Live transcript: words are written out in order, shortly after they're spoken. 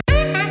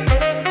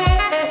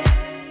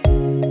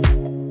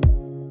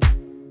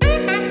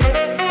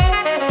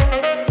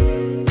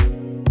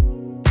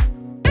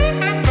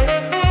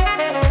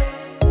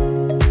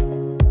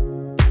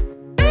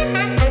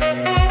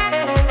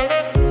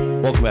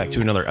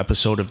another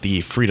episode of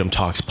the Freedom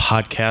Talks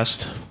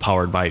podcast,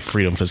 powered by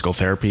Freedom Physical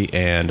Therapy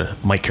and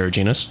Mike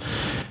Karaginas.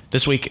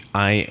 This week,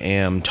 I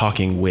am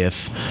talking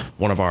with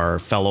one of our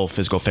fellow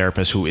physical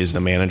therapists who is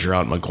the manager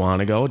out in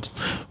McGuanago,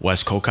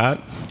 Wes Kokott,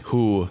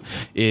 who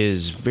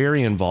is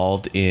very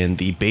involved in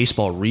the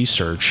baseball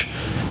research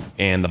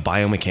and the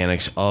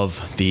biomechanics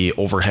of the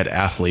overhead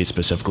athlete,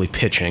 specifically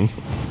pitching,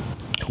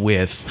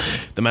 with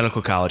the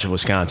Medical College of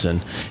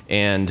Wisconsin.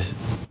 And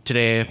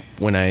today,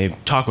 when I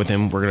talk with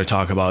him, we're going to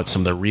talk about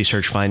some of the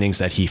research findings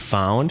that he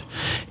found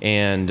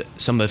and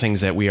some of the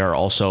things that we are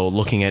also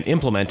looking at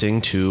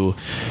implementing to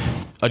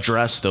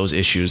address those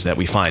issues that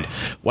we find.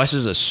 Wes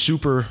is a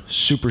super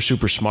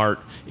smart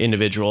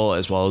individual,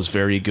 as well as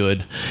very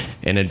good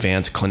and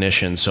advanced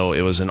clinician. So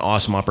it was an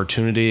awesome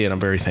opportunity, and I'm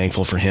very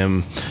thankful for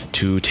him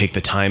to take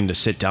the time to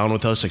sit down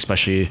with us,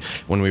 especially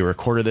when we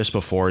recorded this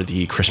before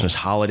the Christmas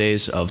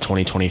holidays of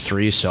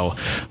 2023. So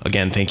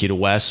again, thank you to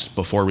Wes,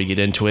 before we get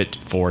into it,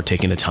 for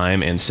taking the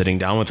time and sitting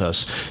down with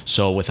us.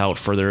 So without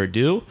further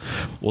ado,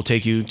 we'll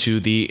take you to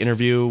the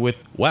interview with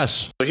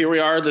Wes. So here we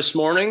are this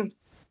morning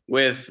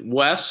with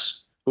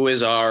Wes, who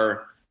is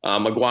our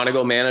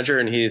McGuanago manager,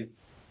 and he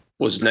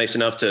was nice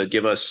enough to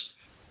give us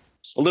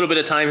a little bit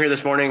of time here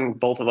this morning.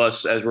 Both of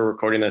us, as we're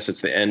recording this,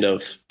 it's the end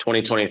of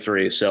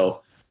 2023.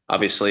 So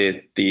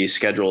obviously the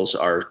schedules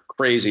are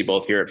crazy,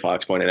 both here at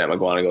Fox Point and at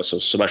McGuanago. So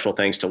special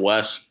thanks to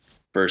Wes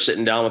for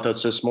sitting down with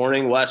us this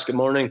morning. Wes, good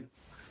morning.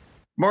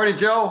 Morning,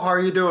 Joe. How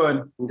are you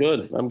doing?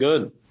 I'm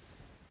good.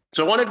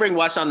 So I wanted to bring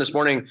Wes on this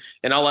morning,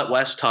 and I'll let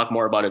Wes talk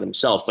more about it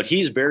himself, but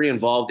he's very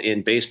involved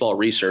in baseball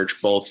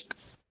research, both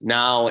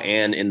now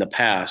and in the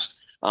past.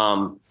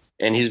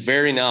 And he's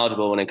very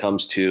knowledgeable when it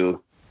comes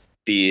to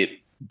the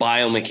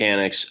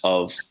biomechanics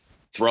of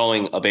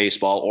throwing a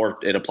baseball, or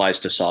it applies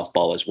to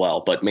softball as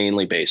well, but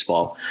mainly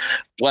baseball.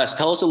 Wes,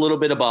 tell us a little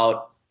bit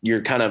about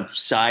your kind of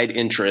side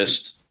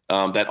interest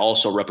that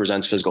also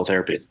represents physical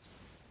therapy.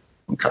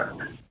 Okay.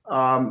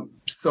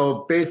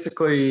 So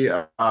basically,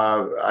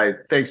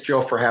 thanks,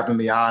 Joe, for having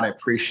me on. I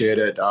appreciate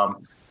it.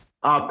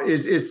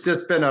 It's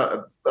just been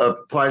a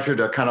pleasure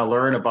to kind of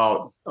learn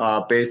about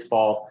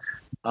baseball.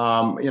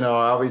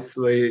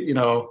 Obviously,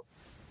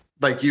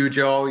 like you,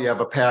 Joe, you have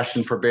a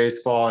passion for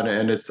baseball,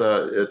 and it's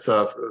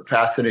a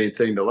fascinating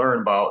thing to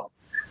learn about.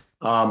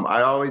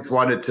 I always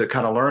wanted to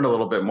kind of learn a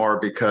little bit more,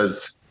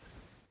 because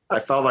I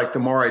felt like the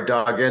more I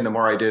dug in, the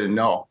more I didn't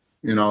know.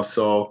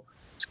 So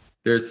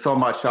there's so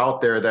much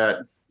out there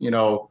that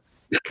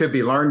could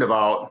be learned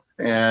about,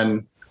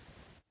 and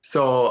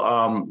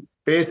so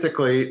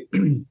basically,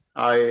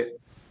 I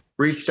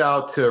reached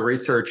out to a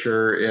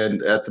researcher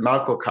at the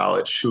Medical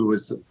College, who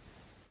was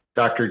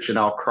Dr.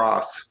 Janelle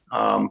Cross,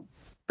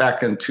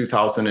 back in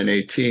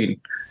 2018.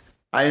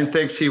 I didn't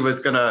think she was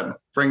going to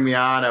bring me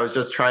on. I was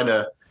just trying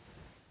to,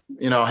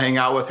 hang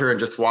out with her and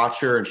just watch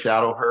her and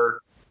shadow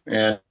her.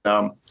 And,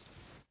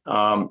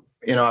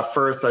 at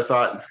first I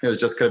thought it was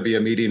just going to be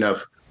a meeting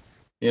of,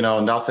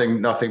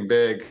 nothing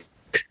big.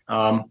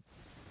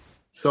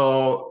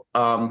 So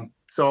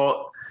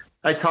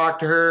I talked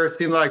to her. It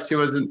seemed like she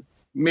wasn't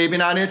maybe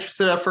not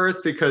interested at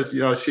first, because,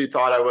 she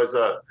thought I was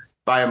a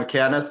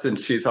biomechanist, and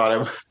she thought I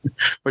was,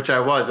 which I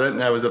wasn't,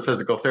 and I was a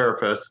physical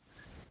therapist.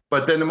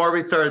 But then the more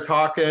we started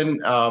talking,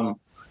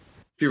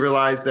 she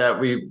realized that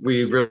we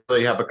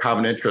really have a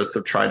common interest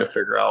of trying to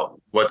figure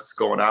out what's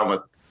going on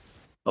with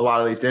a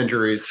lot of these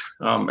injuries.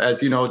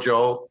 As you know,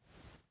 Joe,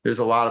 there's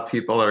a lot of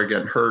people that are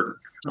getting hurt,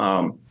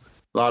 a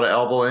lot of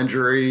elbow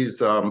injuries.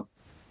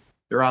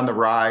 They're on the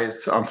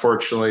rise,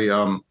 unfortunately.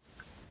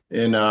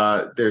 And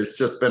there's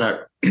just been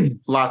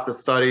lots of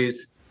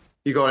studies.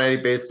 You go to any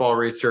baseball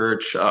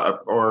research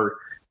or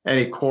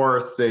any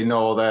course, they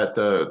know that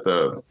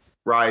the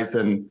rise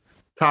in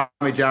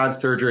Tommy John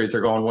surgeries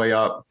are going way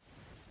up.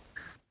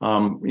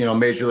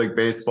 Major League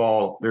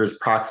Baseball, there's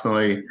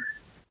approximately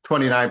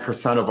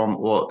 29% of them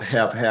will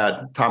have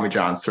had Tommy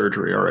John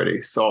surgery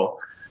already. So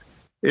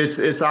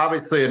it's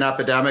obviously an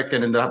epidemic,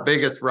 and the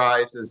biggest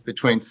rise is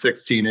between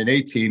 16 and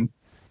 18.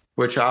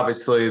 Which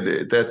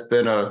obviously that's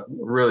been a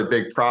really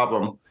big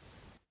problem.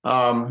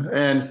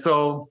 And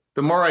so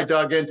the more I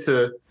dug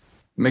into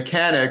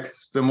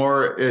mechanics, the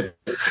more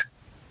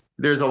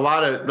there's a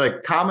lot of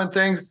like common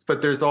things,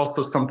 but there's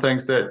also some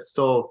things that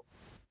still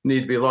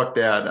need to be looked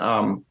at.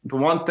 The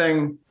one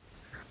thing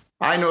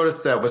I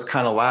noticed that was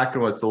kind of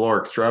lacking was the lower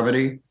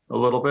extremity a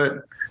little bit,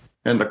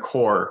 and the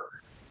core.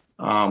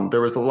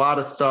 There was a lot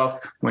of stuff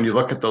when you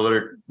look at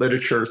the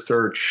literature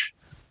search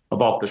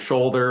about the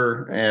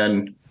shoulder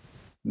and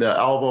the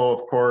elbow,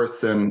 of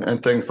course, and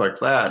things like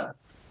that.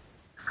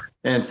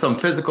 And some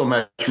physical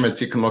measurements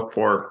you can look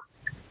for,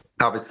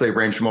 obviously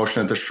range of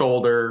motion at the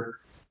shoulder,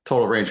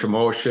 total range of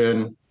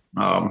motion,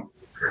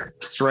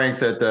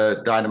 strength at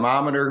the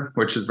dynamometer,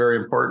 which is very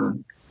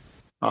important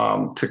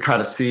to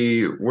kind of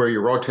see where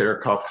your rotator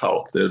cuff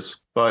health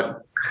is.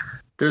 But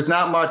there's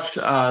not much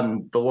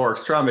on the lower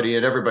extremity,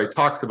 and everybody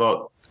talks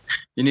about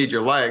you need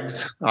your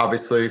legs,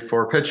 obviously,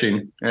 for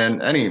pitching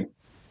and any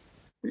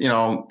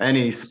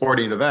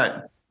sporting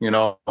event,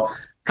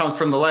 comes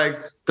from the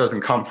legs,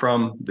 doesn't come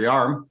from the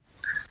arm.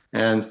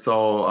 And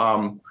so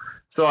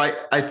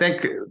I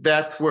think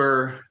that's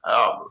where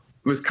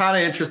it was kind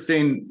of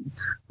interesting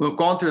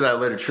going through that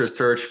literature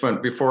search.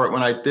 But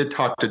when I did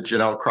talk to Dr.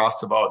 Janelle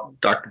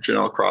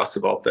Cross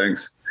about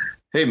things,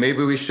 hey,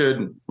 maybe we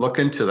should look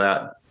into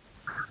that.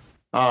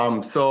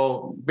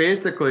 So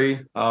basically,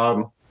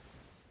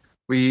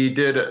 we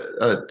did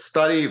a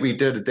study. We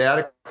did a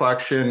data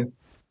collection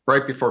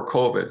right before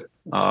COVID.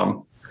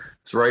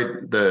 It's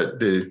right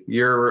the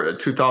year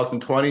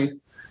 2020,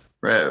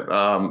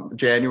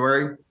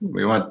 January.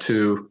 We went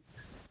to,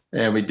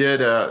 and we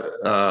did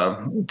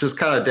just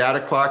kind of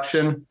data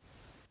collection.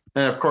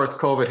 And of course,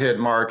 COVID hit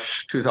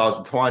March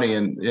 2020,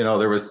 and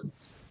there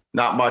was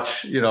not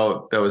much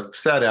that was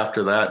said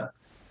after that.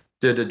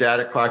 Did the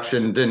data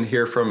collection, didn't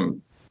hear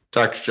from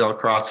Dr. Janelle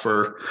Cross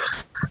for,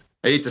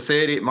 I hate to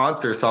say it, 8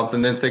 months or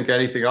something. Didn't think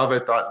anything of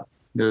it. Thought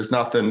there's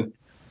nothing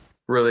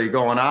really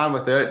going on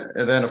with it.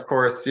 And then, of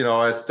course,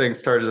 as things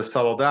started to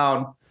settle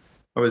down,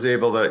 I was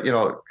able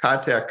to,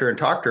 contact her and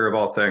talk to her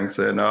about things.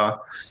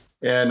 It's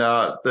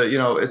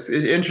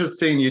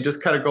interesting. You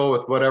just kind of go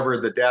with whatever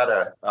the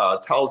data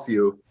tells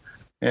you.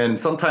 And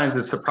sometimes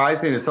it's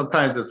surprising, and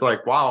sometimes it's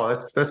like, wow,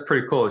 that's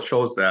pretty cool. It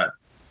shows that.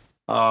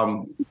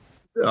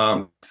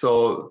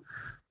 So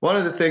one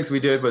of the things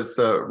we did was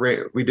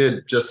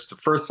the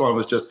first one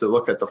was just to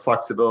look at the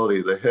flexibility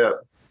of the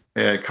hip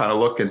and kind of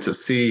looking to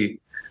see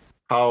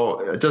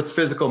how just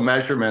physical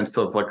measurements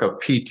of like a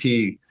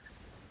PT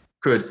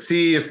could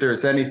see if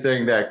there's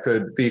anything that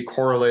could be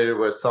correlated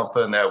with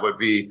something that would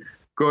be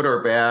good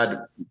or bad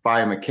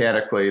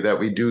biomechanically that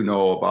we do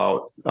know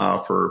about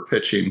for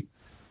pitching.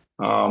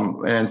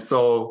 And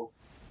so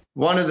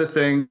one of the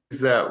things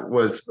that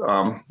was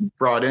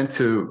brought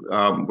into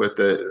with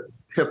the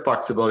hip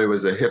flexibility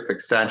was a hip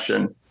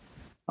extension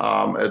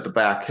at the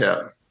back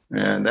hip.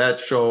 And that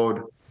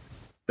showed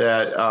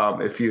that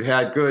if you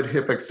had good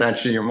hip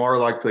extension, you're more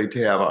likely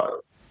to have a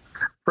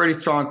pretty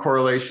strong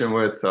correlation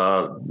with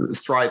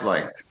stride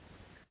length.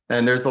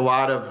 And there's a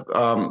lot of,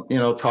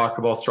 talk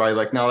about stride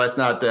length. Now, that's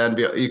not the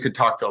NBA. You could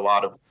talk to a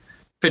lot of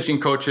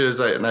pitching coaches,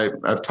 and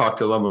I've talked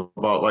to them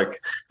about,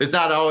 like, it's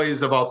not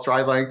always about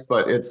stride length,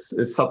 but it's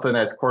something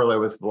that's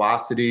correlated with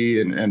velocity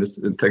and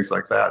things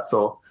like that.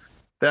 So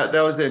that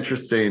was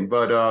interesting.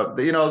 But,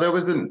 there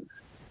wasn't,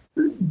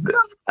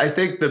 I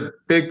think the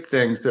big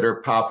things that are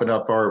popping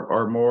up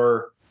are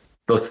more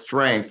the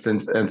strength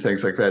and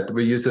things like that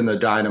we use in the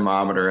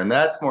dynamometer. And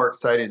that's more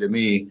exciting to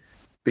me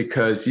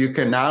because you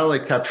can not only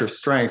capture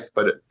strength,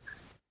 but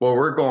what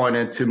we're going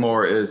into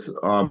more is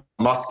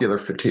muscular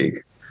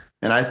fatigue.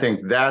 And I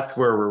think that's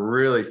where we're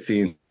really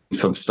seeing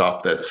some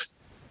stuff that's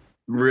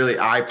really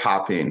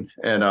eye-popping.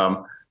 And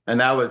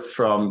that was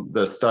from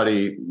the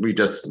study we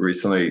just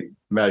recently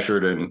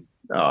measured in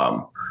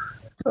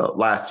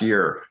last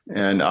year.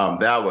 And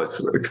that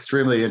was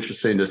extremely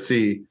interesting to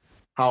see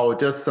how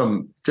just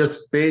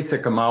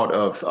basic amount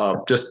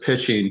of just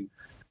pitching,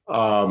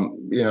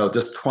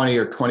 just 20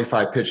 or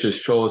 25 pitches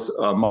shows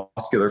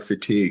muscular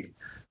fatigue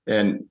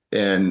in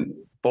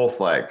both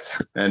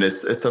legs. And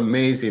it's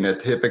amazing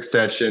at hip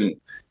extension,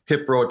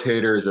 hip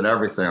rotators, and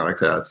everything like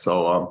that.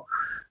 So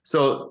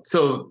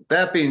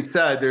that being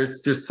said,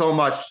 there's just so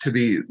much to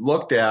be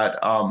looked at.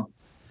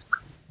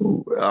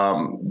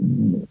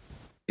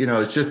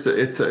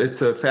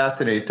 It's a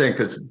fascinating thing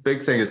because the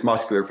big thing is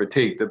muscular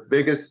fatigue.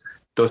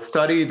 The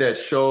study that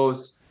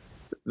shows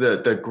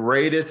the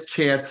greatest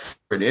chance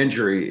for an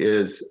injury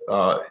is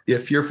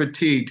if you're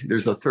fatigued,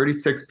 there's a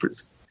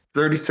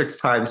 36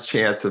 times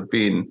chance of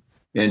being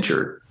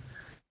injured.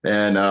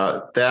 And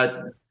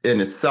that in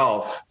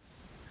itself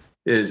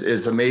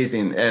is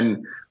amazing.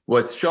 And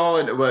what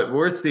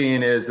we're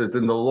seeing is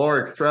in the lower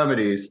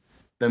extremities,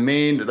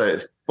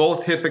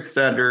 both hip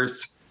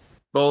extenders,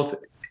 both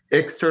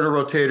external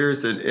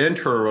rotators and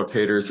internal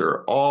rotators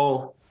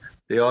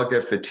they all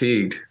get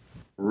fatigued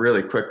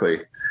really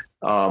quickly.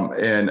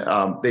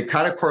 They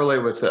kind of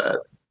correlate with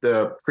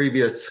the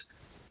previous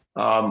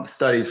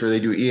studies where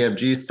they do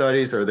EMG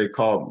studies, or they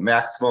call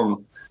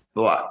maximum,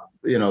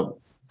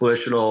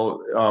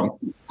 volitional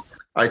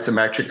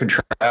isometric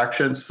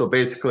contractions. So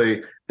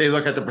basically, they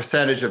look at the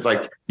percentage of,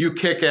 like, you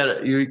kick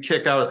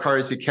out as hard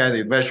as you can.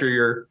 They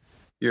measure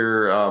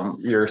your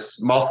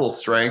muscle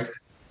strength,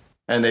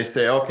 and they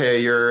say, okay,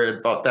 you're at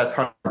about, that's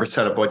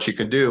 100% of what you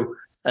can do.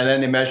 And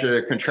then they measure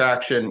the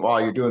contraction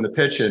while you're doing the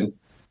pitching,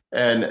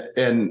 and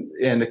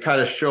it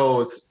kind of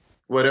shows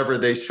whatever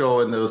they show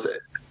in those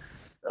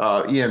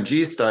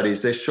EMG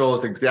studies. They show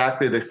us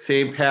exactly the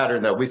same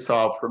pattern that we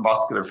saw for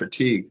muscular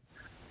fatigue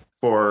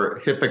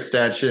for hip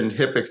extension,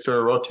 hip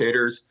external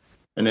rotators,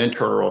 and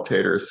internal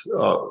rotators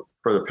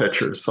for the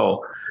pitchers.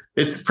 So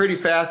it's pretty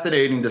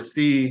fascinating to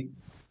see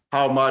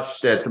how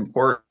much that's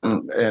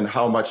important and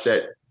how much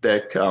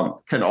that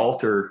can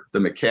alter the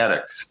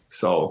mechanics.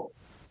 So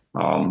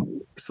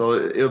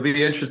it'll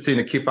be interesting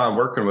to keep on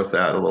working with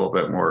that a little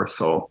bit more.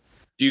 So,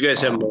 do you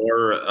guys have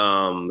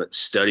more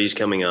studies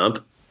coming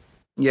up?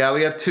 Yeah,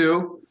 we have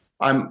two.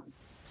 I'm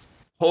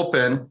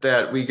hoping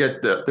that we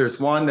get there's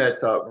one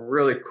that's a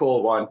really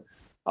cool one.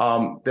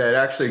 that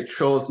actually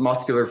shows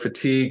muscular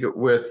fatigue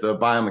with the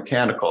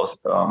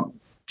biomechanical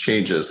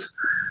changes.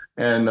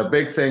 And the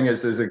big thing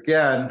is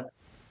again,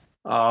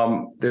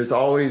 there's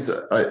always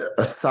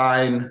a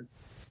sign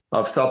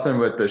of something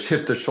with the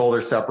hip to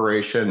shoulder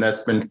separation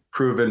that's been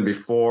proven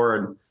before.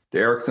 And the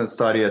Erickson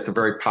study, it's a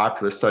very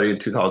popular study in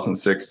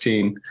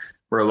 2016,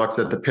 where it looks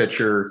at the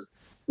pitcher,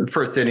 the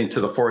first inning to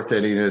the fourth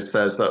inning, and it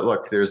says that,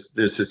 look, there's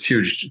this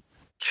huge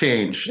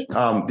change.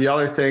 The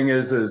other thing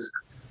is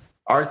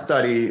our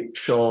study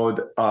showed,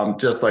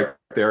 just like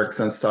the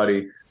Erickson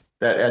study,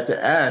 that at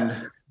the end,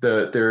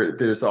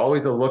 there's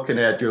always you're looking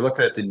at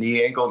the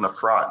knee angle in the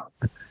front.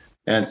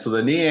 And so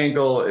the knee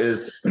angle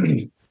is,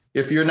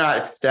 if you're not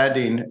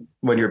extending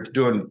when you're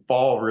doing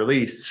ball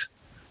release,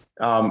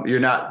 you're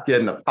not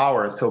getting the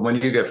power. So when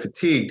you get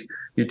fatigued,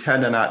 you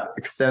tend to not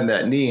extend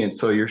that knee. And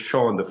so you're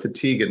showing the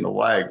fatigue in the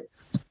leg.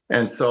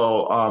 And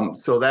so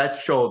so that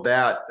showed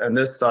that in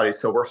this study.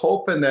 So we're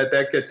hoping that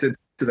gets into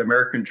the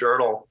American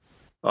Journal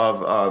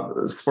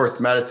of Sports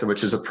Medicine,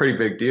 which is a pretty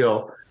big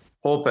deal.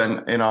 Hoping,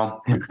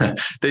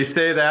 they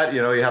say that,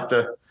 you have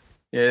to,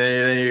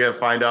 then you got to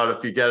find out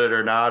if you get it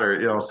or not,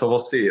 or, so we'll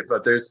see.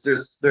 But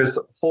there's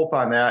hope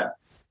on that.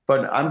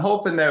 But I'm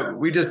hoping that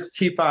we just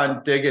keep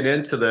on digging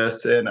into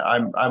this, and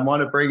I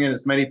want to bring in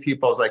as many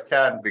people as I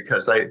can,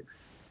 because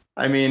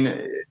I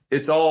mean,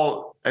 it's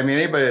all,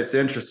 anybody that's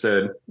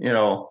interested,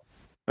 that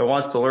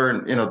wants to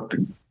learn,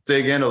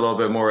 dig in a little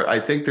bit more.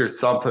 I think there's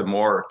something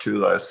more to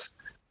this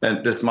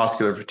than this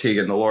muscular fatigue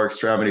in the lower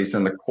extremities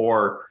and the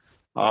core.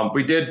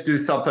 We did do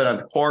something on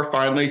the core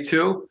finally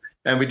too.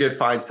 And we did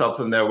find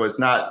something that was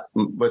not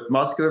with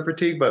muscular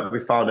fatigue, but we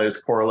found that it's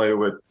correlated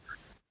with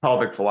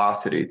pelvic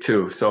velocity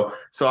too. So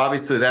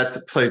obviously that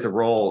plays a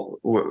role,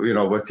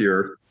 with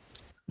your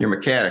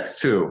mechanics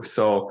too.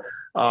 So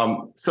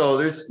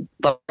there's,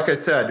 like I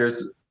said,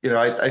 there's,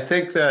 I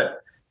think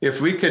that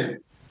if we could,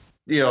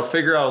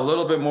 figure out a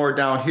little bit more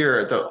down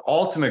here, the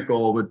ultimate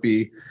goal would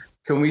be,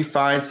 can we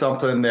find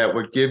something that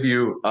would give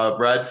you a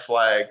red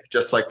flag,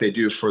 just like they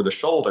do for the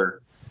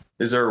shoulder?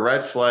 Is there a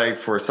red flag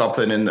for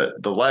something in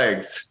the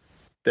legs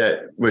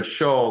that would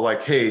show,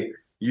 like, hey,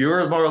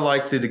 you're more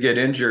likely to get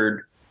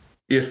injured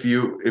if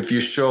you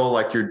show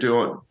like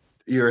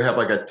you have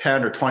like a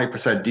 10 or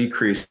 20%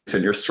 decrease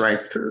in your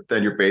strength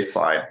than your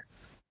baseline?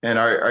 And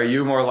are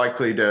you more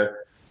likely to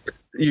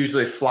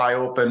usually fly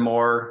open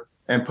more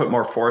and put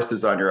more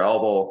forces on your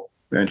elbow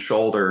and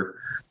shoulder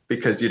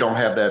because you don't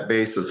have that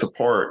base of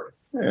support?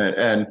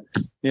 And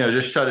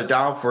just shut it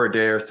down for a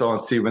day or so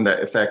and see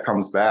if that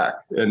comes back.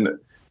 And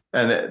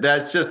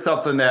that's just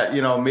something that,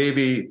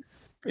 maybe,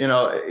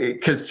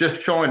 because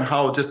just showing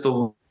how just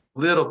a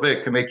little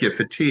bit can make you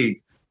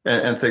fatigue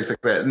and things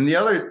like that. And the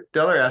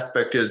other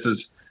aspect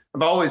is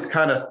I've always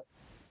kind of,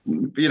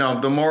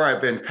 the more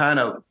I've been kind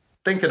of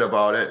thinking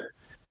about it,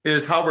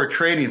 is how we're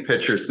training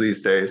pitchers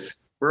these days.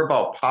 We're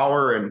about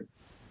power and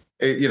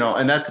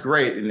that's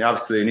great. And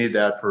obviously you need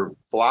that for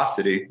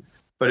velocity.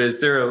 But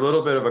is there a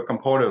little bit of a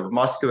component of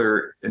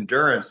muscular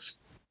endurance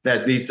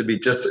that needs to be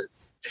just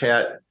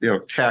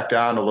tacked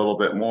on a little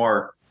bit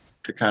more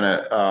to kind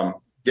of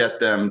get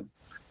them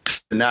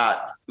to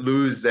not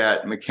lose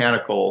that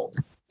mechanical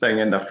thing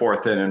in the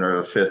fourth inning or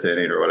the fifth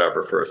inning or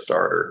whatever for a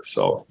starter?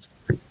 So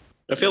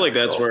I feel like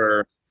that's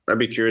where I'd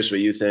be curious what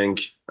you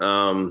think.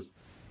 And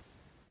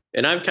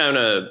I've kind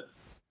of,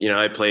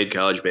 I played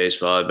college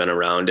baseball. I've been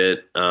around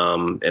it.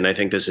 And I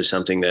think this is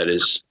something that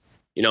is,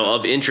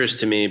 of interest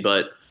to me,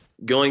 but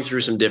going through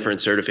some different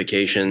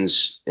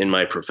certifications in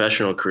my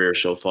professional career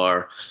so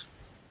far,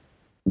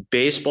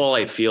 baseball,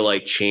 I feel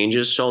like,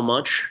 changes so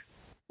much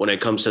when it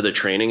comes to the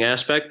training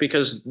aspect,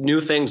 because new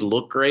things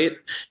look great.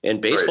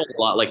 And baseball is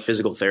a lot like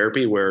physical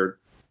therapy, where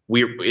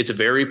it's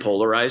very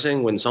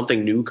polarizing. When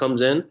something new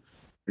comes in,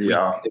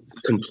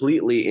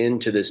 completely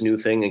into this new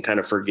thing and kind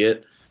of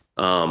forget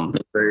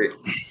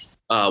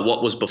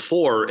what was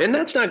before. And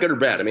that's not good or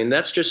bad.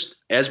 That's just,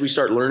 as we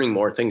start learning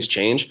more, things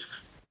change.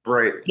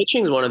 Right.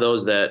 Pitching is one of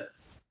those that,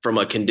 from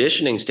a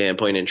conditioning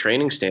standpoint and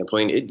training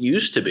standpoint, it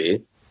used to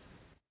be,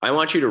 I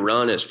want you to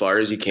run as far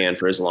as you can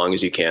for as long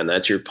as you can.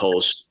 That's your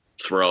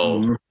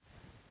post-throw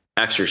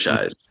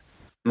exercise.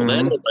 Well,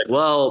 then it's like,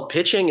 well,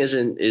 pitching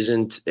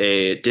isn't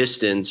a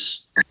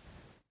distance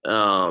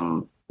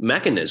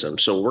mechanism,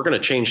 so we're going to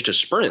change to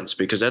sprints,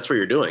 because that's what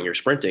you're doing. You're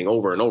sprinting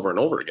over and over and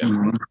over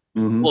again.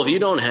 Well, if you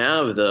don't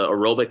have the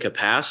aerobic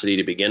capacity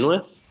to begin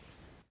with,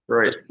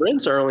 the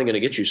sprints are only going to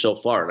get you so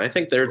far. And I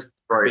think there's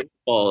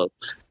baseball,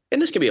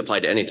 and this can be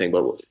applied to anything,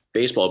 but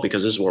baseball,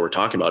 because this is what we're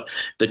talking about,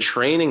 the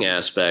training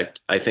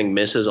aspect, I think,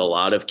 misses a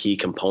lot of key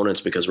components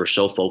because we're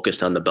so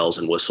focused on the bells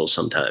and whistles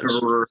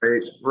sometimes.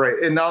 Right.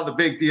 And now the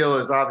big deal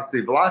is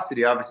obviously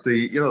velocity.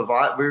 Obviously,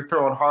 we're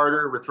throwing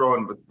harder, we're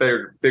throwing with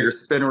bigger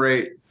spin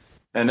rate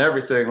and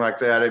everything like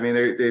that.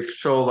 They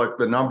show like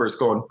the numbers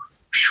going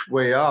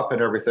way up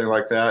and everything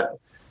like that.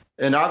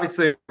 And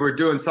obviously we're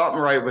doing something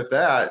right with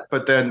that,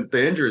 but then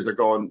the injuries are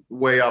going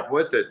way up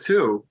with it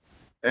too.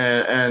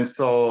 And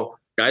so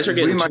guys are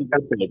getting too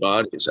good for their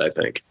bodies, I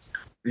think.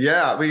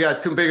 Yeah, we got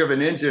too big of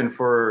an engine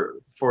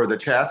for the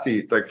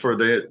chassis, like for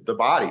the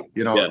body,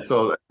 Yeah.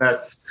 So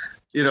that's,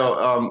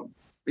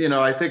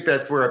 I think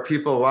that's where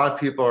a lot of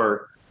people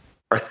are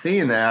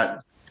seeing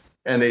that,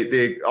 and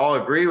they all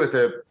agree with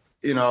it,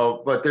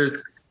 but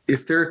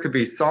if there could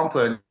be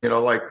something,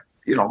 like,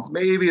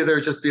 maybe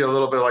there's just be a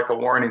little bit like a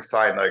warning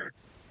sign, like,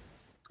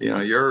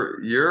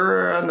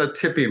 you're on the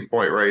tipping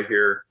point right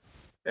here.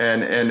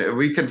 And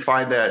we can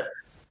find that.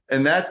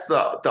 And that's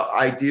the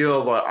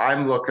ideal. What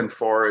I'm looking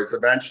for is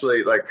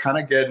eventually like kind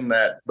of getting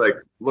that, like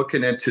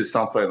looking into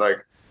something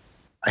like,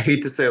 I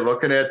hate to say,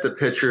 looking at the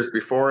pictures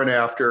before and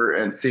after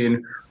and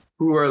seeing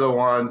who are the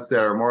ones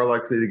that are more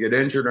likely to get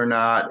injured or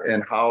not,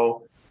 and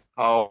how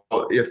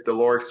if the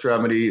lower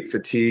extremity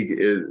fatigue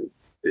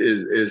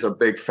is a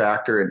big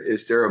factor, and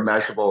is there a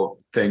measurable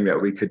thing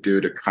that we could do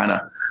to kind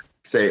of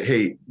say,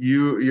 hey,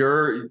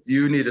 you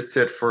need to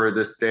sit for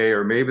this day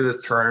or maybe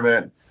this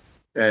tournament,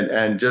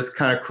 and just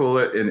kind of cool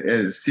it, and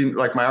it seems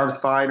like my arm's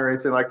fine or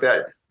anything like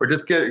that, or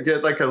just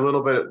get like a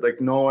little bit of,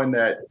 like, knowing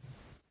that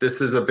this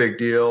is a big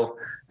deal.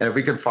 And if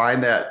we can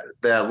find that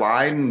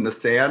line in the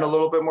sand a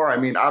little bit more, I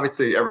mean,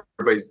 obviously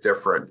everybody's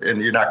different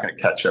and you're not going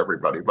to catch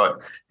everybody, but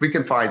if we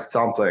can find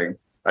something,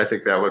 I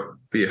think that would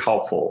be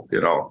helpful,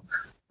 at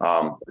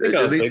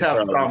least have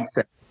some.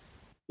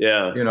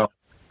 Yeah.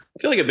 I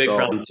feel like a big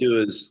problem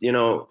too is,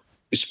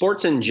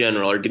 sports in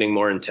general are getting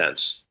more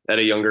intense at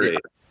a younger age.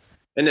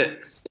 And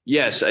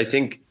yes, I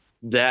think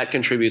that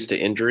contributes to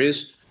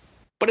injuries,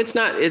 but it's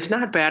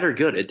not bad or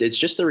good. It's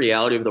just the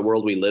reality of the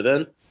world we live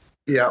in.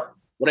 Yeah.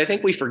 What I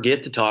think we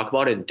forget to talk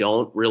about and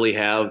don't really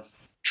have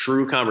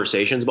true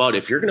conversations about,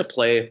 if you're going to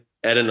play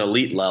at an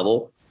elite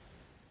level,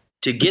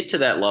 to get to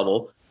that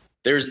level,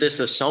 there's this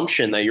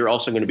assumption that you're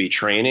also going to be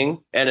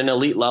training at an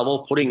elite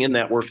level, putting in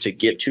that work to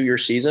get to your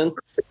season.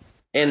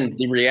 And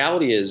the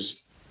reality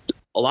is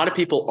a lot of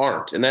people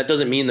aren't. And that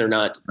doesn't mean they're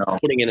not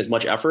putting in as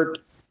much effort.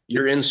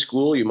 You're in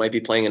school, you might be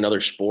playing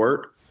another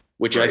sport,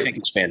 which I think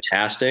is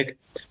fantastic.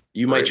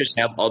 You might just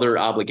have other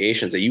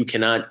obligations that you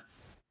cannot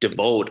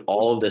devote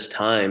all of this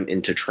time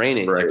into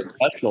training like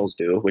professionals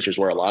do, which is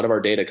where a lot of our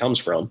data comes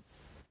from.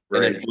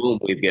 And then boom,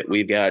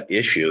 we've got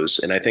issues.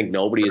 And I think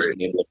nobody has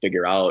been able to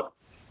figure out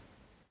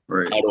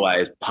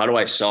how do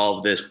I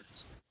solve this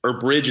or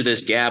bridge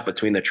this gap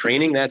between the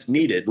training that's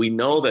needed. We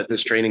know that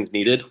this training is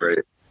needed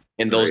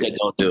and those that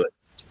don't do it.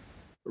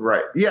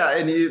 Right. Yeah.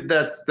 And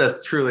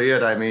that's truly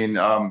it. I mean,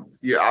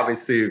 you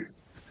obviously have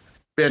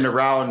been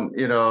around,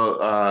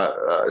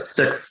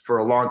 sticks for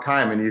a long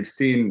time, and you've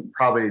seen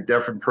probably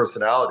different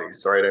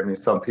personalities, right? I mean,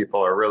 some people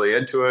are really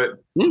into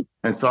it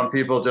and some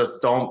people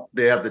just don't.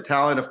 They have the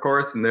talent, of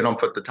course, and they don't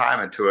put the time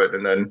into it.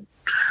 And then,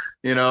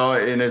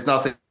 and there's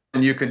nothing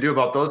you can do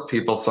about those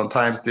people.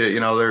 Sometimes they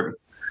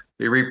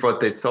reap what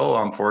they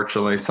sow,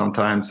 unfortunately,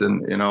 sometimes.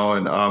 And,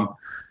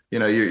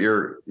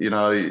 you're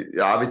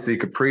obviously you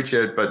could preach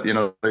it, but,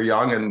 they're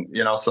young, and,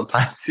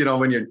 sometimes,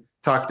 when you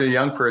talk to a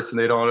young person,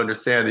 they don't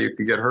understand that you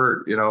could get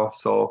hurt,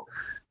 so,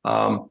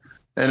 and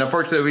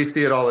unfortunately we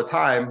see it all the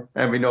time,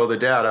 and we know the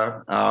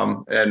data,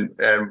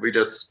 and we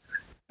just,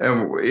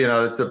 and,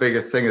 it's the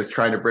biggest thing is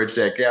trying to bridge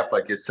that gap.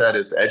 Like you said,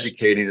 is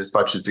educating as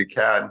much as you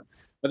can.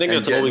 I think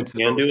that's all we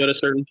can do at a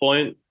certain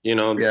point,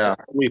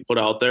 we put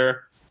out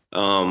there.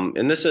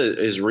 And this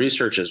is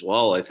research as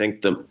well. I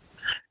think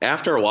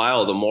after a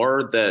while, the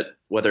more that,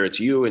 whether it's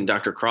you and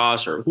Dr.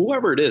 Cross or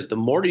whoever it is, the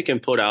more you can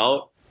put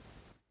out,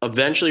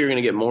 eventually you're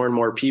going to get more and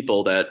more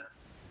people that,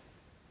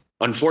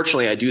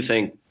 unfortunately, I do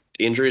think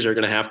injuries are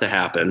going to have to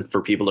happen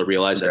for people to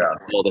realize that,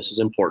 this is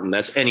important.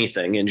 That's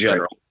anything in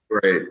general.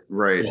 Right.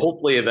 And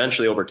hopefully,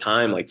 eventually over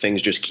time, like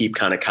things just keep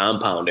kind of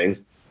compounding.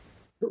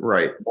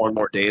 Right. More and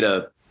more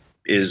data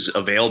is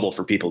available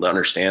for people to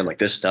understand, like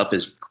this stuff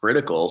is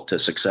critical to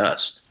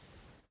success.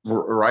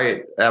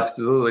 Right.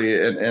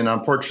 Absolutely. And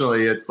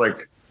unfortunately, it's like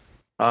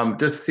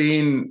just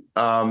seeing,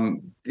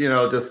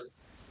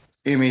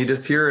 you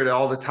just hear it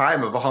all the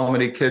time of how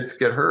many kids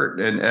get hurt.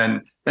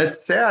 And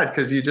that's sad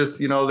because you just,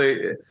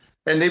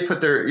 they put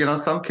their,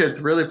 some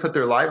kids really put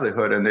their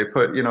livelihood, and they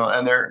put,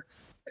 and they're,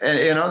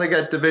 and they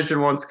got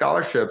Division I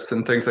scholarships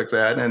and things like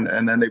that.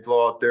 And then they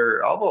blow out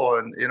their elbow,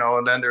 and,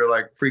 and then they're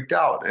like freaked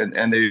out,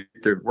 and the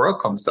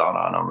world comes down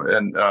on them.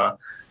 And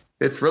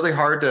it's really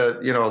hard to,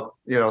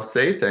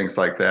 say things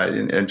like that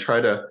and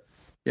try to,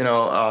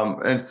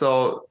 and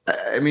so,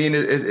 I mean,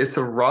 it's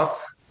a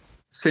rough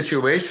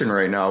situation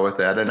right now with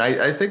that. And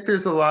I think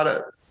there's a lot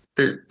of,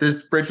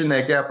 there's bridging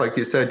that gap, like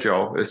you said,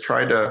 Joe, is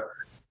trying to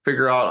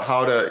figure out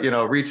how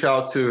to, reach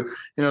out to,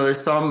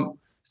 there's some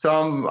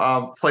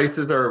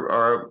places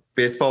are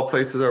baseball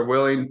places are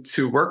willing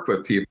to work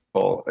with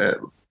people,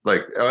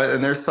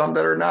 and there's some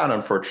that are not,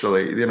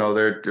 unfortunately.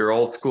 They're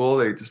old school.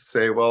 They just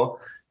say, well,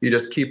 you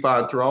just keep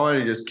on throwing,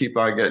 you just keep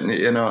on getting,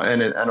 and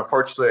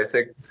unfortunately, I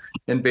think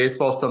in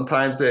baseball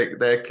sometimes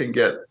that can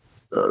get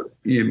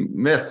you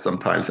miss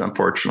sometimes,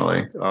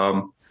 unfortunately.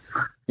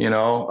 You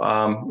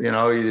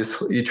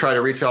try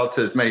to reach out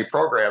to as many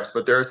programs,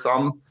 but there are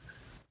some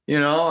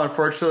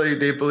unfortunately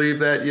they believe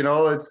that,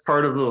 it's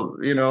part of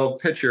the,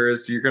 picture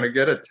is you're going to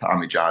get a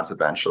Tommy John's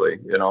eventually,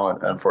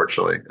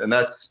 unfortunately. And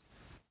that's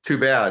too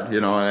bad,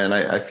 and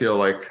I feel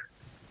like,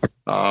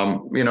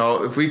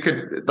 if we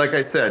could, like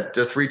I said,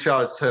 just reach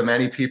out to as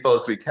many people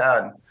as we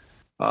can,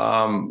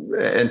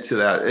 into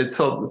that. And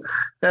so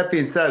that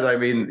being said, I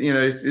mean,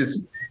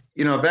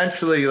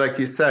 eventually, like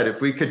you said,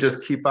 if we could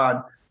just keep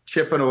on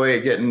chipping away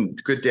at getting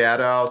good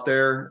data out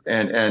there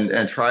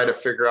and try to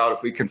figure out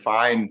if we can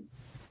find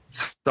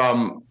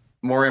some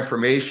more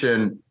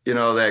information,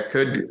 that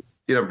could,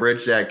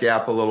 bridge that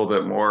gap a little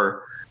bit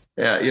more,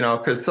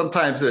 because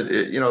sometimes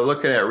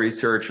looking at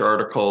research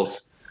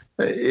articles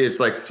is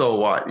like, so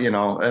what, and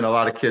a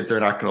lot of kids are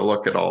not going to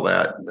look at all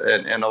that.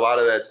 And a lot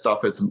of that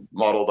stuff is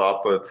muddled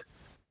up with,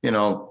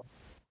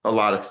 a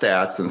lot of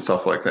stats and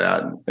stuff like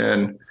that.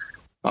 And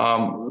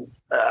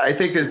I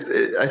think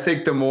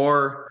the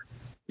more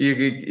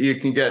you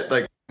can get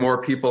like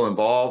more people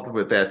involved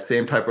with that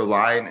same type of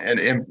line, and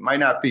it might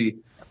not be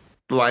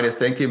the line of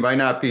thinking, might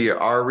not be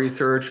our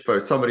research, but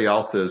somebody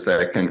else's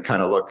that can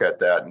kind of look at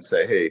that and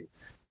say, hey,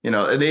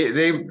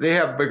 they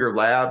have bigger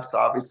labs,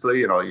 obviously.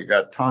 You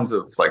got tons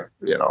of like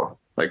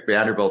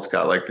Vanderbilt's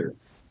got like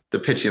the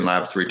pitching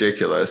lab's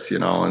ridiculous,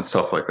 and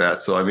stuff like that.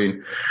 So I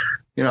mean,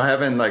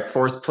 having like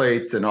force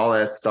plates and all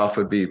that stuff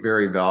would be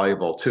very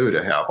valuable too,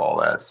 to have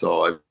all that.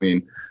 So I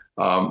mean,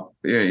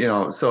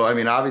 so I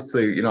mean,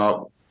 obviously,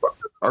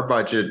 our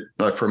budget,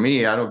 for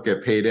me, I don't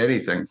get paid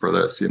anything for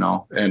this,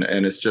 and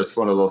it's just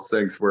one of those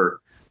things where,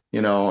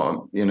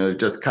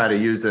 just kind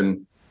of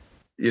using,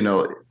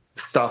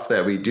 stuff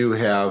that we do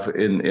have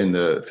in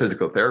the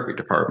physical therapy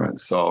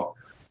department. So,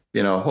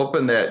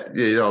 hoping that,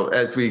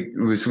 as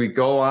we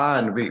go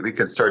on, we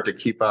can start to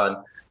keep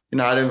on,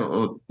 not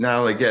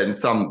only getting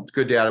some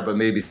good data, but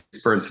maybe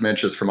spurring some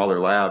interest from other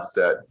labs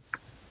that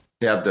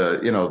have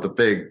the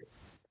big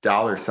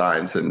dollar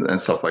signs and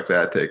stuff like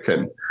that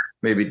can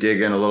maybe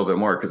dig in a little bit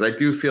more. Cause I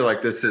do feel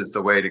like this is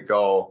the way to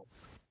go.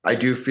 I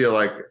do feel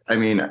like, I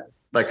mean,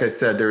 like I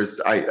said,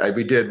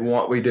 we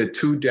did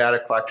 2 data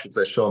collections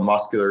that show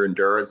muscular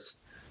endurance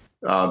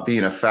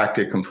being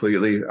affected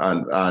completely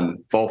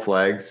on both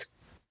legs.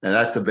 And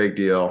that's a big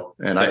deal.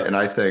 And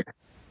I think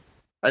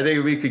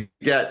we could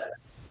get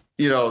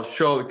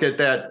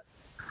that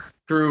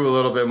through a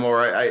little bit more.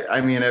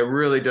 I mean, it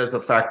really does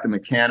affect the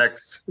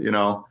mechanics,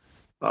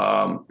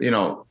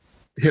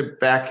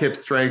 hip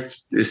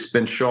strength has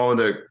been shown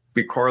to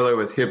be correlated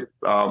with hip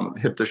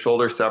to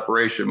shoulder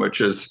separation,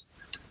 which is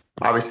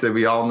obviously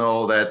we all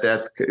know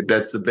that's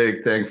the big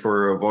thing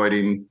for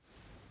avoiding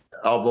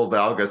elbow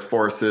valgus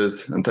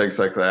forces and things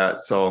like that.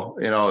 So,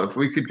 if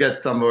we could get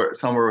somewhere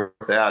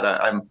with that,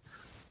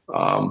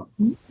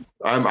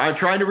 I'm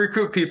trying to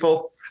recruit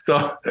people, so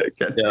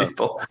get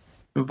people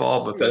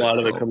involved with it. A lot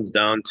of it comes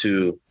down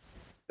to,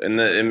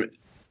 in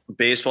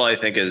baseball, I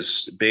think,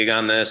 is big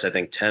on this. I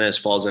think tennis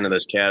falls into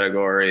this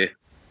category.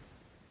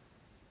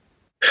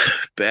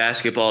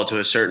 Basketball to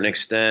a certain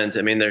extent.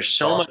 I mean, there's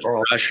so much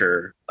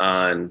pressure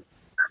on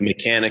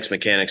mechanics, lesson.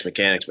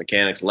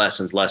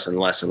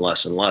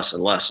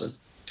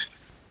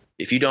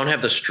 If you don't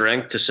have the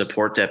strength to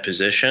support that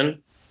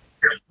position,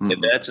 if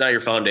that's not your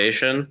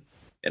foundation,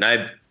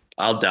 and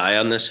I'll die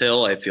on this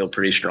hill, I feel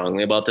pretty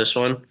strongly about this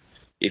one.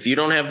 If you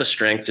don't have the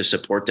strength to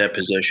support that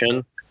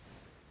position,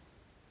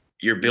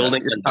 you're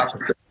building.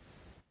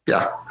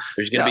 Yeah.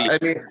 There's going to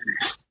be.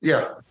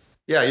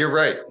 Yeah, you're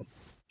right.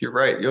 You're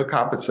right. You'll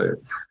compensate,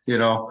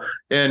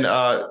 and,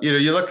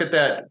 you look at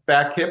that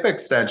back hip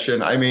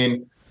extension. I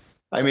mean,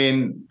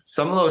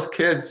 some of those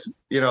kids,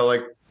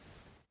 when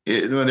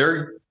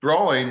they're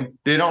growing,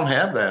 they don't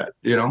have that,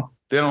 they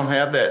don't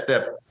have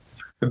that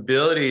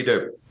ability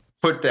to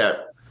put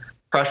that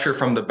pressure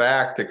from the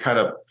back to kind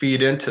of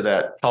feed into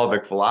that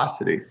pelvic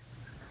velocity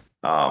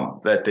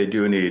that they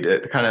do need.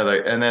 It kind of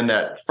like, and then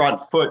that front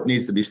foot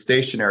needs to be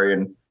stationary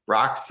and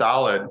rock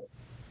solid,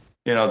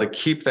 to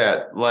keep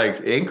that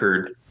leg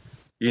anchored.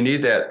 You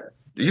need that.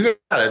 You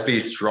got to be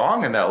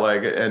strong in that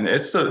leg. And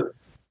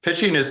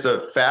pitching is the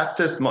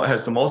fastest,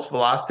 has the most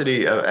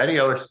velocity of any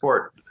other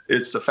sport.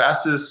 It's the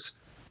fastest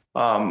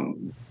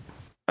thing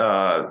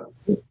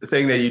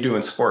that you do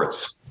in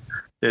sports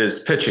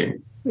is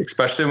pitching,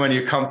 especially when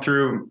you come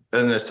through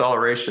an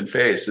acceleration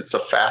phase. It's the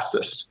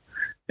fastest.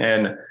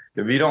 And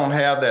if you don't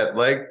have that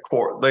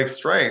leg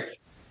strength,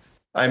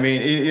 I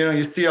mean,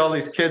 you see all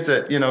these kids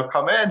that,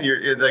 come in,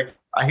 you're like,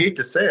 I hate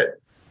to say it,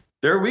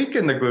 they're weak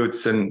in the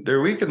glutes and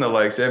they're weak in the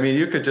legs. I mean,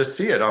 you could just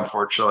see it,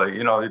 unfortunately,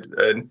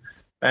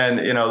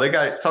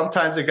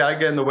 sometimes they got to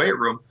get in the weight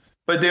room,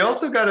 but they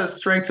also got to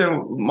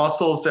strengthen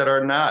muscles that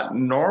are not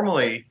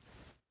normally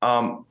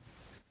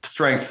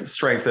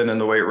strengthened in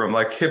the weight room,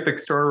 like hip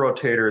external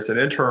rotators and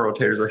internal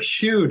rotators are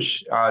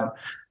huge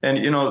and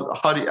you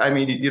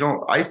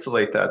don't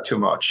isolate that too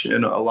much,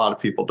 and a lot of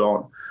people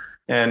don't.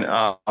 And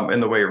in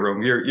the weight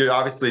room, you're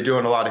obviously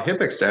doing a lot of hip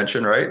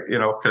extension, right?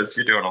 Because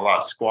you're doing a lot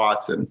of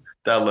squats and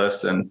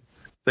deadlifts and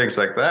things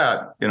like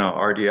that,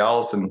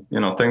 RDLs and,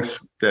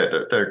 things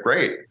that are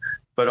great,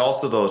 but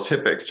also those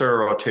hip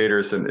external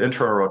rotators and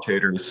internal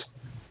rotators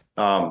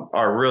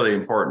are really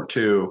important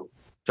too,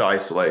 to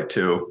isolate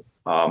too,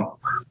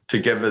 to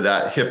give it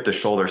that hip to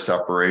shoulder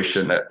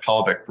separation, that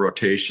pelvic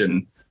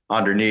rotation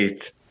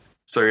underneath,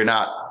 so you're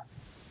not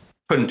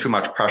putting too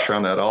much pressure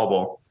on that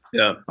elbow.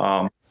 Yeah.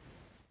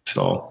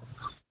 So.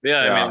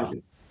 Yeah. I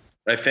mean,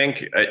 I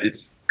think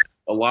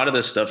a lot of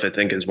this stuff, I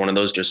think, is one of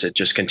those it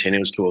just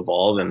continues to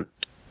evolve and,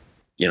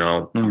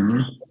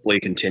 hopefully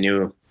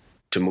continue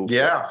to move.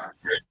 Yeah. Forward.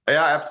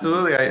 Yeah,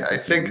 absolutely. I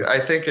think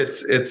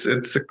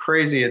it's a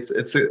crazy, I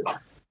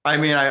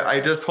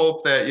just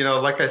hope that,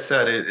 like I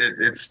said,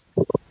 it's,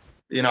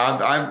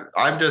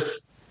 I'm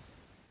just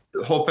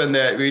hoping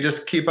that we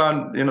just keep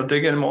on,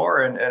 digging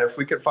more. And if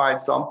we could find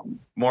some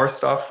more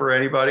stuff for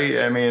anybody,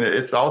 I mean,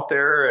 it's out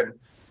there and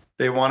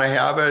they want to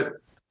have it.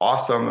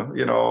 Awesome.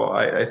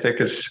 I think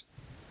it's,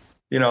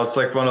 it's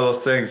like one of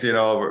those things,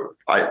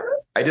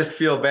 I just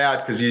feel bad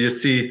because you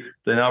just see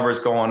the numbers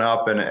going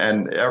up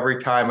and every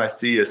time I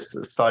see a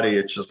study,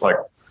 it's just like,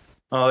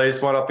 oh, they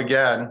just went up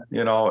again,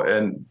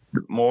 and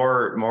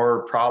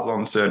more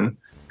problems and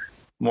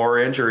more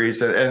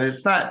injuries. And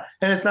it's not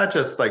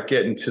just like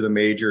getting to the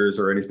majors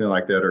or anything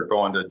like that or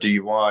going to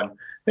D1.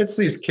 It's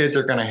these kids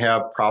are going to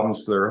have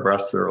problems for the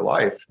rest of their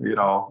life. You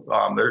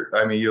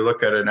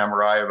look at an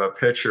MRI of a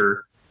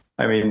pitcher.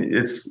 I mean,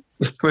 it's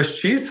Swiss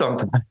cheese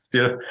sometimes.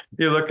 You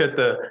look at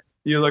the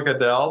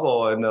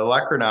elbow and the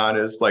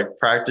olecranon is like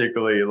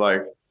practically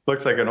like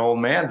looks like an old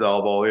man's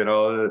elbow.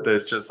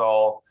 It's just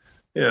all,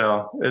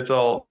 it's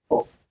all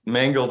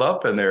mangled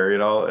up in there.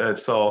 And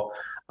so,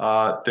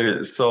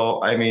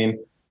 I mean,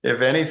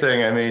 if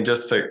anything,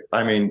 just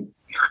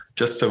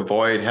to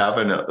avoid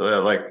having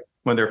like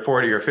when they're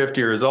 40 or 50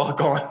 years old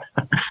going,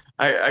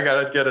 I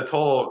got to get a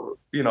total,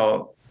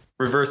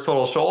 reverse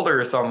total shoulder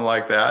or something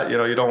like that.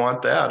 You don't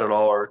want that at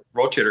all, or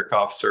rotator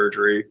cuff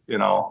surgery,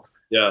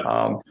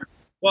 Yeah.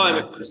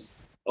 Well,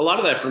 a lot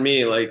of that for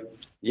me, like,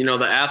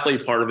 the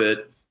athlete part of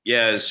it,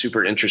 is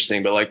super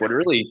interesting. But like what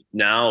really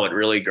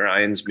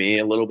grinds me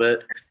a little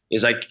bit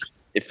is like,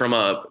 from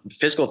a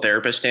physical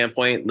therapist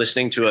standpoint,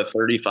 listening to a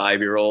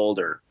 35-year-old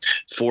or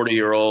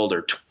 40-year-old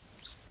or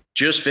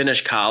just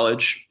finished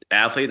college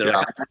athlete, they're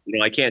like,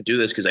 I can't do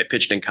this because I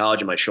pitched in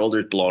college and my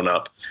shoulder's blown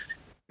up.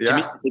 To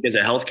me, I think as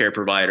a healthcare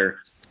provider,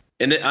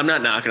 and I'm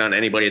not knocking on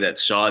anybody that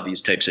saw these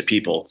types of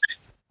people.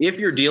 If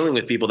you're dealing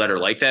with people that are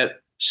like that,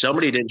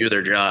 somebody didn't do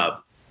their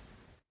job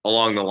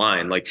along the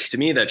line. Like, to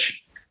me,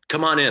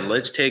 come on in,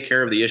 let's take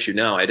care of the issue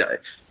now. I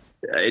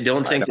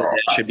don't think that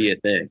should be a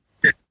thing.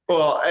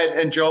 Well,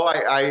 and Joe,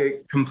 I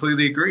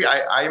completely agree.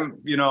 I'm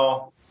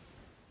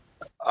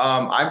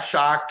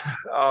shocked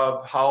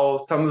of how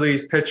some of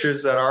these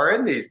pitchers that are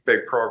in these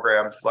big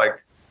programs,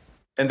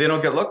 and they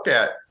don't get looked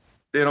at.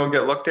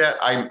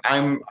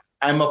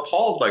 I'm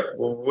appalled. Like,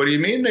 well, what do you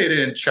mean they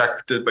didn't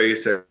check the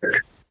basic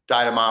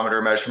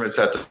dynamometer measurements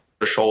at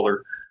the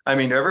shoulder? I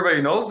mean,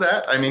 everybody knows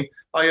that. I mean,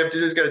 all you have to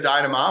do is get a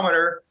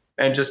dynamometer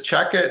and just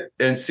check it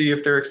and see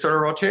if their external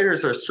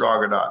rotators are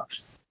strong or not.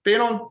 They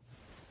don't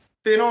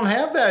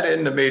have that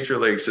in the major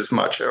leagues as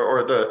much,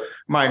 or the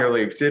minor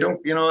leagues. They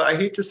don't, I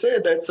hate to say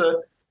it.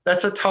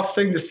 That's a tough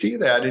thing to see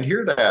that and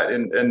hear that.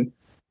 And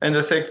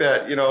to think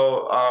that,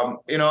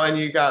 and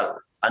you got,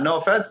 no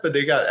offense, but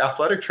they got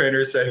athletic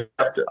trainers that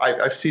have to,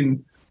 I've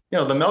seen,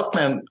 the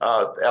Milkman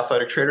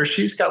athletic trainer,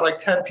 she's got like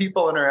 10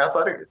 people in her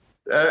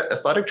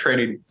athletic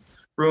training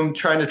room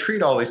trying to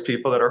treat all these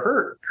people that are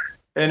hurt.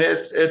 And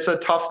it's a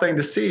tough thing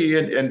to see.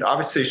 And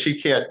obviously she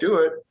can't do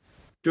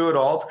it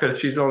all because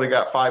she's only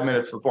got 5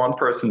 minutes with one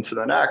person to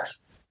the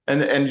next.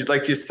 And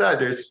like you said,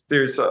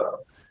 there's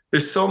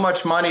so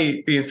much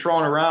money being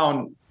thrown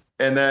around,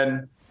 and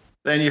then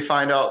you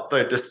find out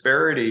the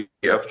disparity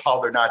of how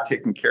they're not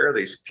taking care of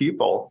these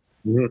people.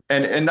 Mm-hmm.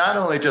 And not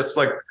only just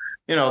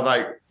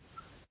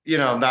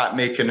not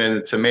making it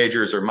into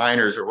majors or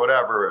minors or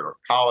whatever, or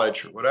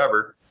college or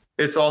whatever.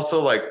 It's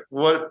also like,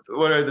 what's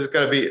going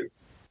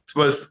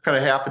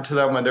to happen to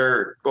them when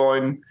they're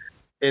going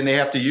and they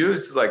have to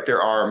use like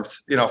their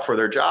arms, for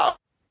their job,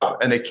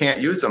 and they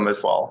can't use them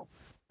as well.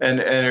 And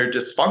they're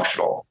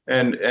dysfunctional.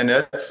 And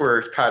that's where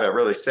it's kind of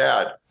really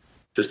sad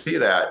to see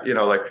that,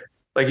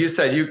 like you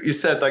said, you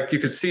said, like, you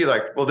could see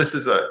like, well, this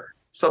is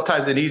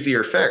sometimes an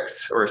easier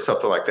fix or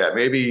something like that.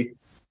 Maybe,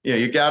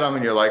 you got them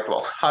and you're like,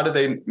 well, how did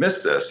they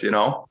miss this?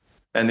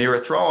 And they were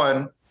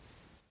throwing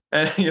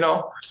and,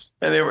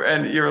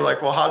 and you were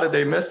like, well, how did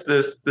they miss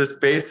this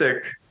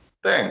basic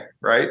thing?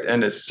 Right.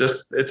 And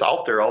it's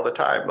out there all the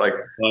time. Like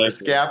the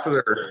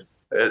scapular,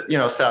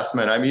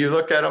 assessment. I mean, you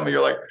look at them and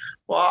you're like,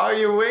 well, how are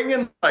you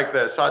winging like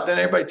this? Did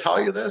anybody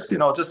tell you this?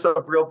 Just some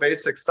real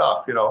basic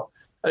stuff,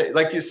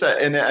 like you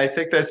said. And I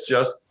think that's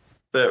just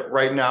that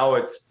right now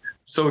it's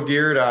so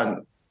geared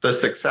on the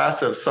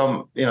success of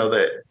some,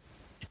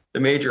 the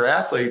major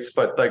athletes,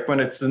 but like when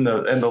it's in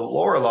the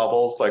lower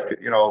levels, like,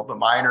 the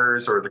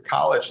minors or the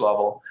college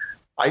level,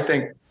 I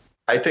think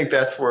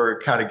that's where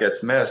it kind of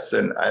gets missed.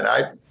 And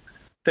I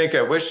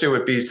wish there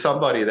would be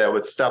somebody that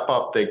would step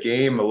up the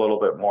game a little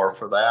bit more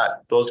for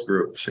those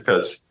groups,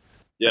 because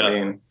I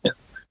mean,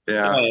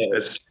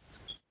 it's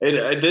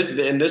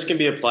This can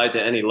be applied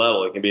to any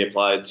level. It can be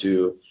applied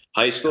to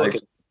high school. It can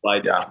be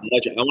applied to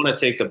college. I want to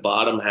take the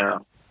bottom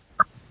half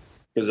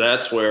because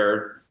that's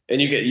where,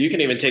 and you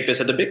can even take this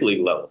at the big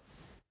league level.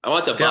 I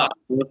want the bottom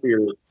half of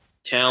your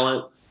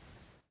talent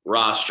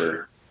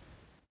roster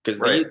because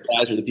these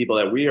guys are the people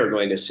that we are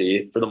going to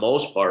see for the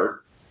most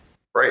part.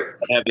 Right.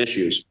 Have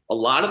issues. A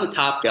lot of the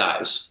top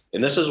guys,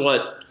 and this is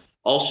what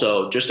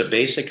also just a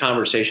basic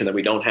conversation that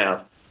we don't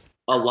have.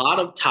 A lot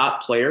of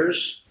top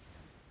players,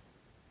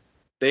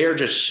 they are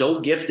just so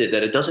gifted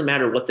that it doesn't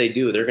matter what they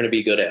do, they're going to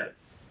be good at it.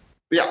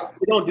 Yeah.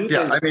 They don't do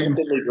things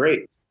really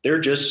great. They're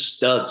just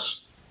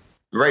studs.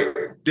 Right.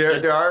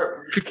 There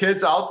are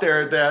kids out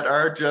there that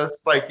are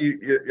just like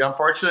you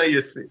unfortunately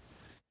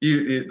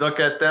you look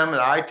at them and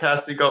eye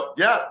test and go,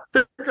 yeah,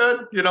 they're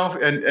good,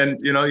 and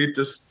you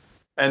just,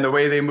 and the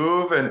way they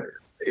move and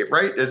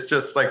it's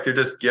just like they're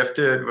just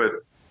gifted with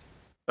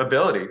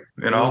ability,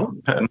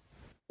 And,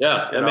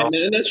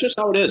 and that's just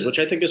how it is, which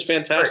I think is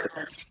fantastic.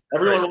 Right.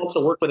 Everyone wants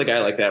to work with a guy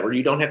like that where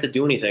you don't have to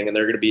do anything and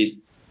they're going to be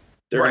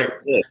good.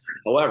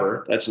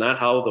 However, that's not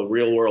how the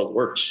real world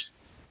works.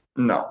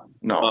 No.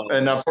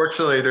 And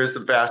unfortunately, there's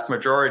the vast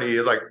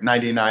majority, like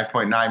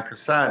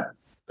 99.9%,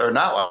 they're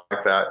not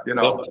like that,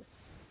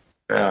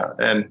 Yeah.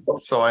 And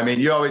so, I mean,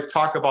 you always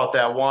talk about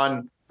that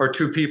one or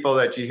two people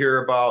that you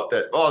hear about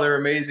that, they're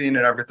amazing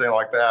and everything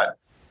like that.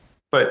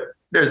 But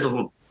there's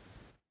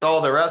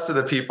all the rest of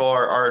the people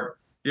are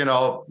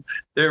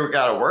they've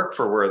got to work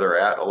for where they're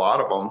at, a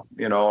lot of them,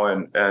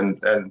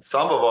 and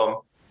some of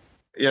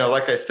them,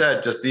 like I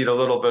said, just need a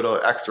little bit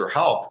of extra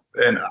help.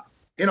 And,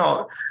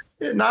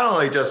 not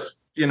only just,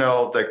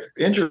 like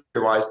injury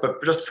wise,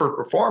 but just for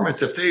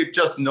performance, if they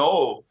just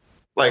know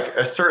like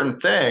a certain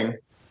thing,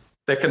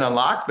 they can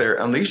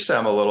unleash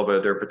them a little bit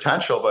of their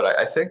potential. But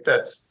I think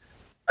that's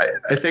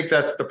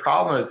the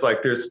problem is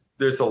like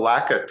there's a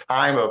lack of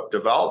time of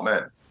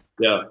development.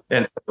 Yeah.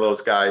 And some of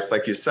those guys,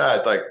 like you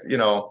said, like,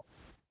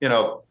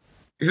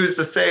 who's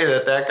to say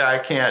that guy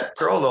can't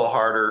throw a little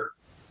harder,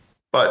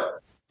 but,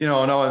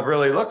 no one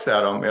really looks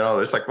at him,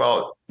 it's like,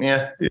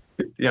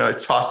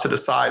 it's tossed to the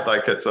side.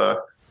 Like it's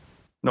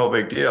no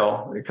big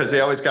deal because they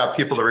always got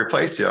people to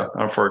replace you,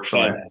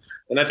 unfortunately. Yeah.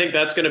 And I think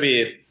that's going to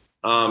be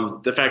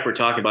the fact we're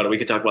talking about it. We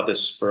could talk about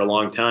this for a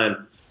long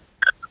time.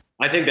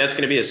 I think that's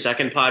going to be a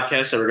second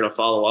podcast that we're going to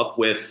follow up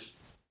with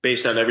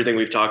based on everything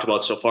we've talked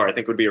about so far. I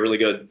think would be a really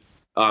good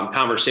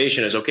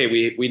conversation is, okay,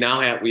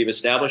 we've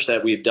established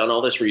that we've done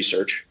all this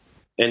research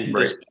and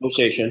this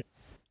conversation.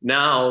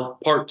 Now,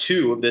 part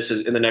 2 of this is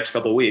in the next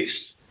couple of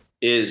weeks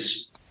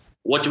is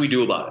what do we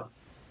do about it?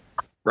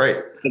 Right.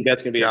 I think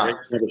that's going to be a great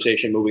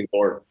conversation moving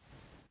forward.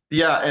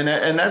 Yeah. And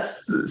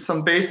that's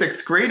some basic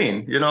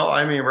screening,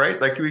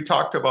 right. Like we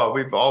talked about,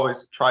 we've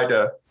always tried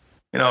to,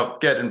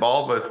 get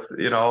involved with,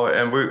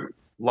 and we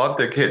love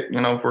to get,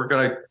 we're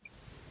going to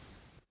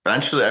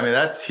eventually,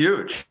 that's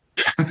huge.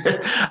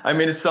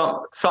 It's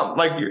something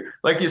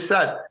like you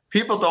said,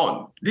 people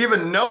don't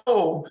even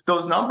know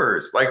those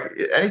numbers. Like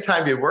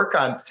anytime you work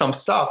on some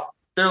stuff,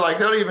 they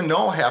don't even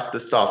know half the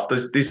stuff.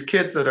 These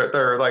kids that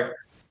are like,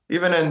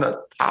 even in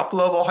the top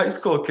level high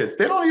school kids,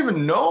 they don't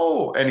even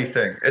know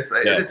anything. It's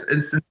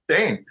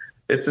insane.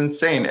 It's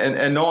insane.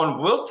 And no one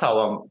will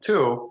tell them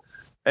too.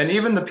 And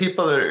even the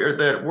people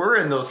that were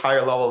in those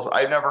higher levels,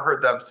 I never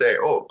heard them say,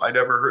 I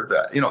never heard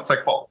that. It's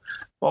like, well,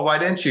 why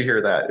didn't you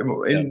hear that?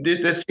 And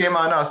this came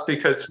on us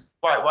because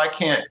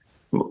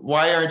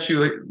why aren't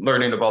you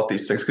learning about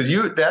these things?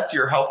 Because that's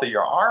your health of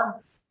your arm.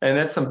 And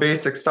that's some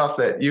basic stuff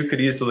that you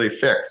could easily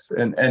fix.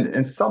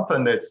 And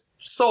something that's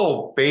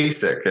so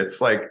basic.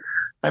 It's like,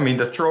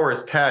 the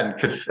thrower's 10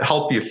 could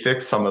help you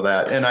fix some of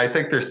that. And I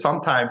think there's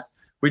sometimes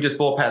we just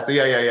blow past it.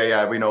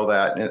 Yeah, we know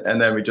that. And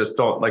then we just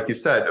don't, like you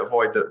said,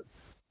 avoid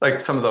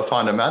some of the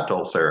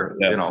fundamentals there,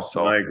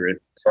 so. I agree.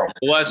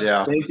 Wes,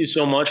 thank you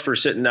so much for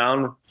sitting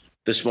down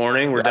this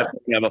morning. We're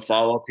definitely going to have a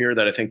follow-up here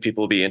that I think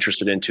people will be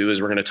interested in too,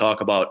 is we're going to talk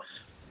about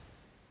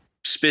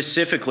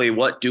specifically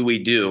what do we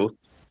do,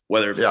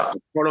 whether from a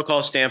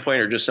protocol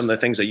standpoint or just some of the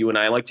things that you and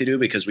I like to do,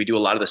 because we do a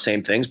lot of the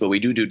same things, but we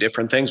do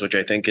different things, which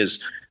I think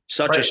is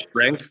such a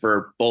strength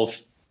for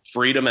both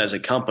Freedom as a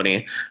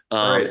company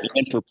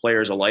and for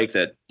players alike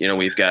that,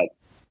 we've got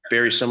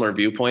very similar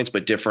viewpoints,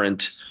 but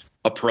different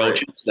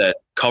approaches that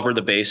cover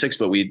the basics,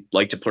 but we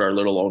like to put our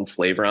little own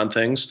flavor on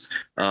things.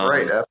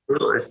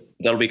 Absolutely.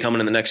 That'll be coming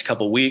in the next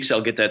couple of weeks.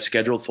 I'll get that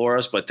scheduled for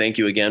us, but thank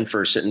you again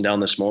for sitting down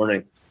this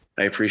morning.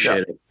 I appreciate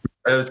it.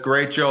 It was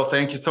great, Joe.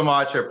 Thank you so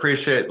much. I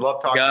appreciate it.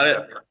 Love talking. Got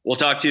it. We'll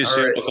talk to you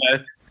soon. Right.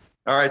 Okay.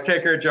 All right.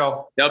 Take care,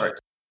 Joe. Yep.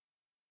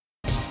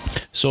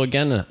 So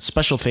again, a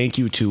special thank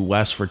you to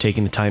Wes for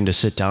taking the time to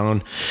sit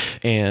down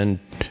and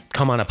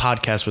come on a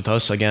podcast with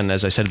us. Again,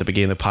 as I said at the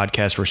beginning of the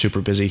podcast, we're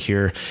super busy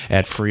here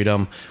at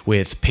Freedom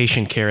with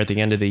patient care at the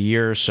end of the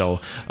year.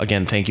 So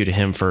again, thank you to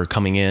him for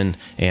coming in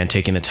and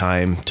taking the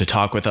time to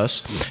talk with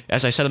us.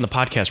 As I said in the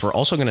podcast, we're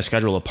also going to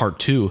schedule a part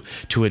 2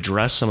 to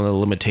address some of the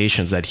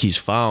limitations that he's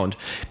found,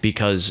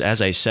 because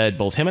as I said,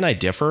 both him and I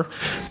differ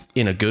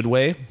in a good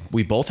way.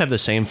 We both have the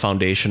same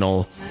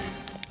foundational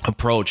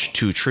approach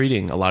to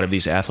treating a lot of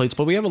these athletes,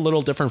 but we have a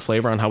little different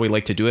flavor on how we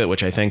like to do it,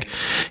 which I think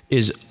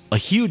is a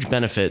huge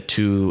benefit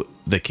to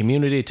the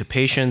community, to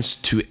patients,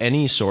 to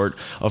any sort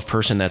of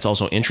person that's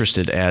also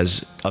interested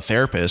as a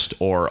therapist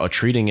or a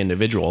treating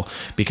individual,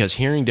 because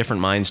hearing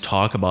different minds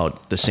talk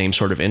about the same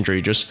sort of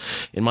injury just,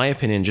 in my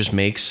opinion, just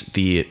makes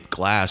the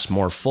glass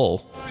more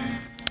full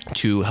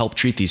to help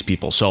treat these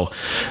people. So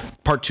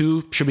part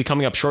 2 should be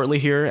coming up shortly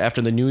here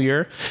after the new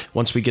year,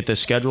 once we get this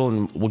scheduled,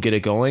 and we'll get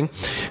it going.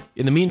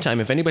 In the meantime,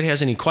 if anybody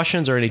has any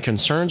questions or any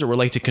concerns or would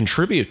like to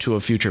contribute to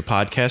a future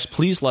podcast,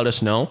 please let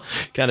us know.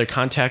 You can either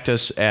contact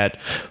us at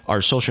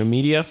our social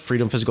media,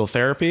 Freedom Physical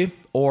Therapy,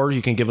 or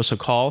you can give us a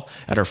call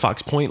at our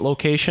Fox Point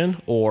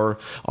location or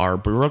our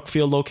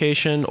Brookfield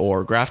location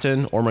or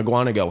Grafton or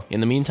McGuanago. In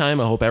the meantime,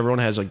 I hope everyone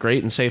has a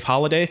great and safe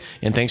holiday,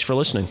 and thanks for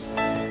listening.